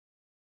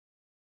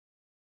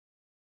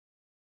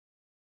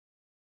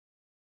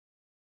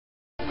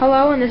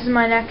Hello, and this is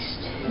my next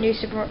new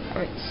Super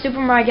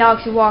Mario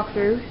Galaxy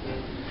walkthrough.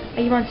 I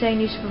keep on saying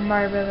New Super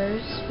Mario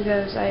Brothers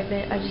because I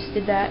just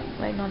did that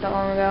like not that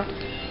long ago.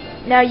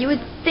 Now you would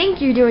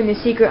think you're doing the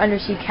secret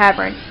undersea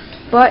cavern,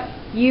 but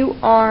you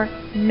are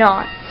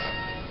not.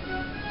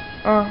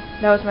 Oh,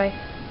 that was my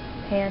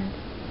hand.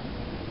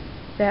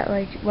 That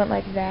like went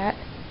like that.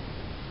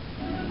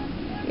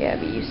 Yeah,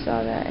 but you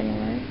saw that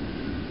anyway.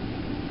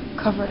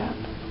 Cover it up.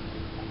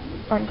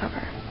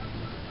 Uncover.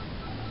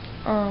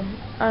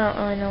 I don't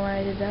really know why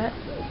I did that.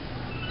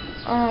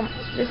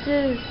 This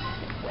is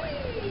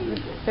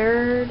the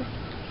third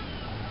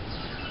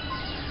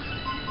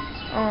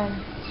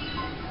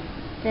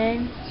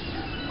thing,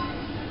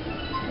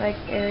 like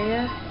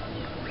area.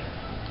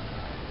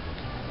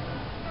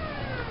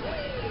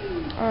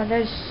 Oh,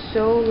 that is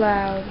so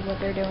loud what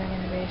they're doing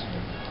in the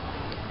basement.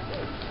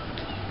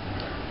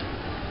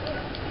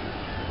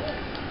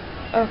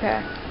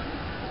 Okay.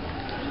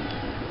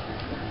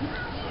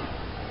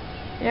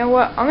 You know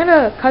what? I'm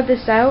gonna cut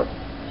this out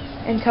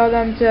and tell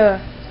them to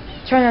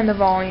turn on the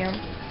volume.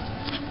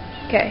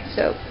 Okay,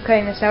 so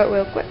cutting this out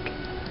real quick.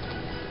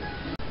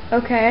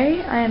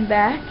 Okay, I am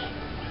back.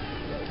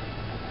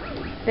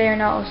 They are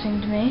not listening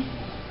to me.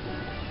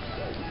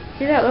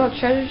 See that little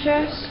treasure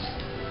chest?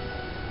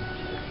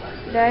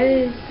 That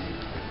is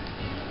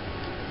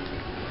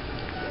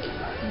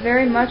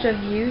very much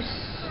of use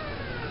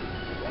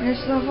in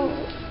this level.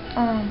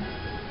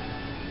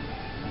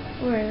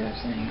 Where are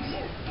those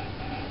things?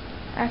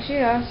 Actually,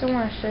 I also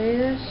want to show you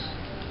this.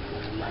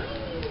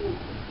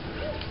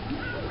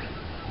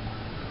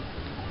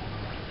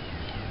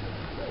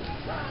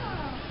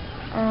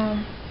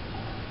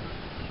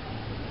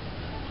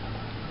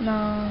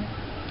 No.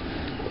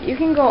 You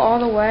can go all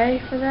the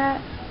way for that.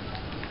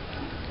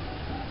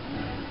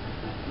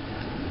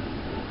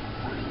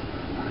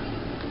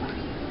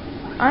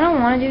 I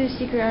don't want to do the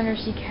secret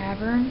undersea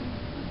cavern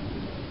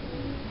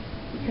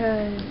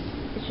because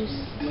it's just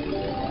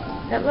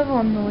that level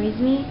annoys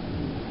me.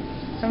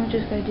 So I'm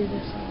just gonna do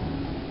this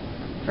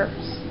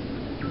first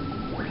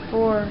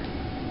before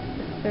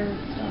the third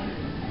star.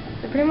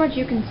 So pretty much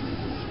you can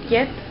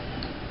skip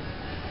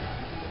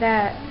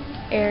that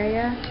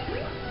area.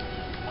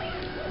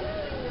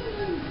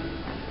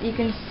 You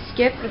can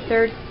skip the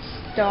third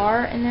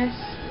star in this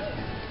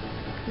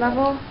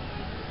level.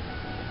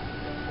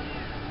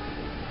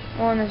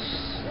 On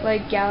this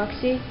like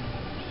galaxy.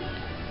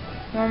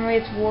 Normally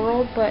it's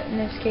world, but in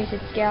this case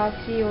it's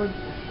galaxy or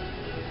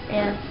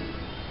and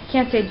I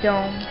can't say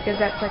dome because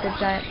that's like a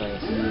giant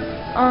place.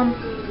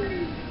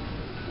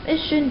 It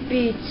shouldn't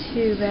be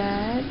too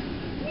bad.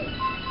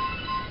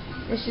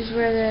 This is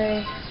where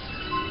they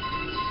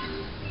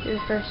do the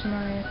first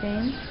Mario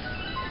theme.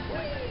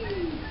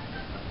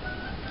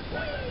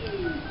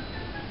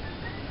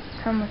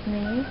 Come with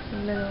me,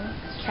 little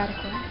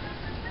cataquack.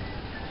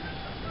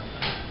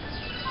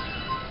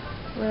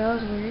 Well, that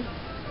was weird.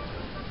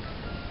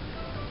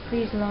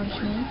 Please launch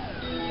me.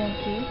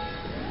 Thank you.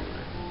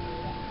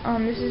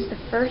 This is the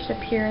first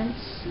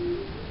appearance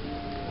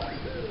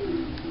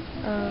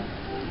of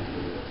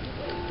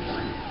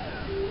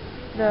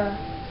the...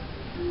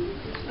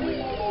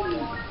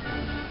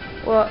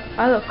 Well,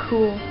 I look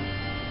cool.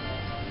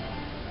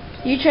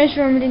 You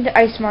transformed into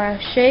Ice Mario.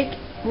 Shake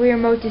rear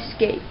remote to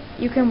skate.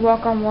 You can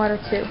walk on water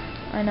too.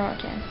 I know I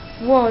can.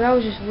 Whoa, that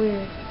was just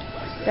weird.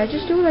 Did I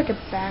just do like a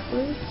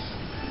backwards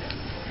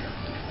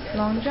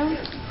long jump?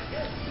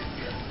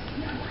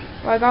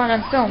 Well, I got it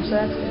on film, so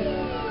that's good.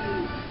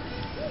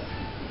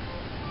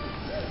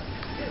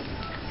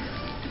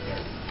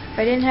 If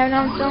I didn't have it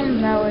on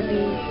film, that would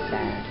be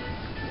sad.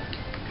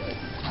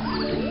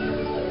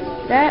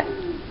 That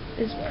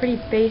is pretty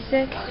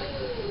basic.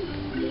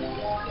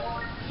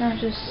 Not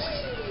just...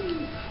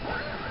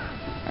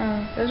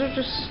 those are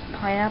just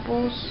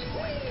pineapples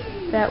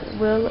that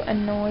will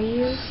annoy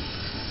you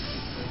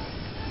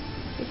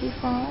if you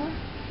fall.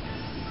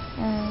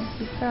 Oh,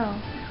 he fell.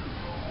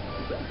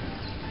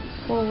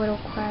 Poor little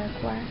quack.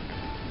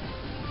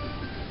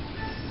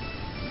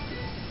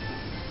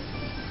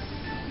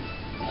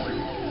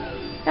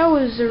 That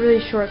was a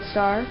really short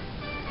star.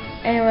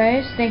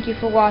 Anyways, thank you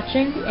for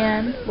watching,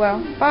 and,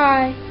 well,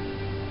 bye!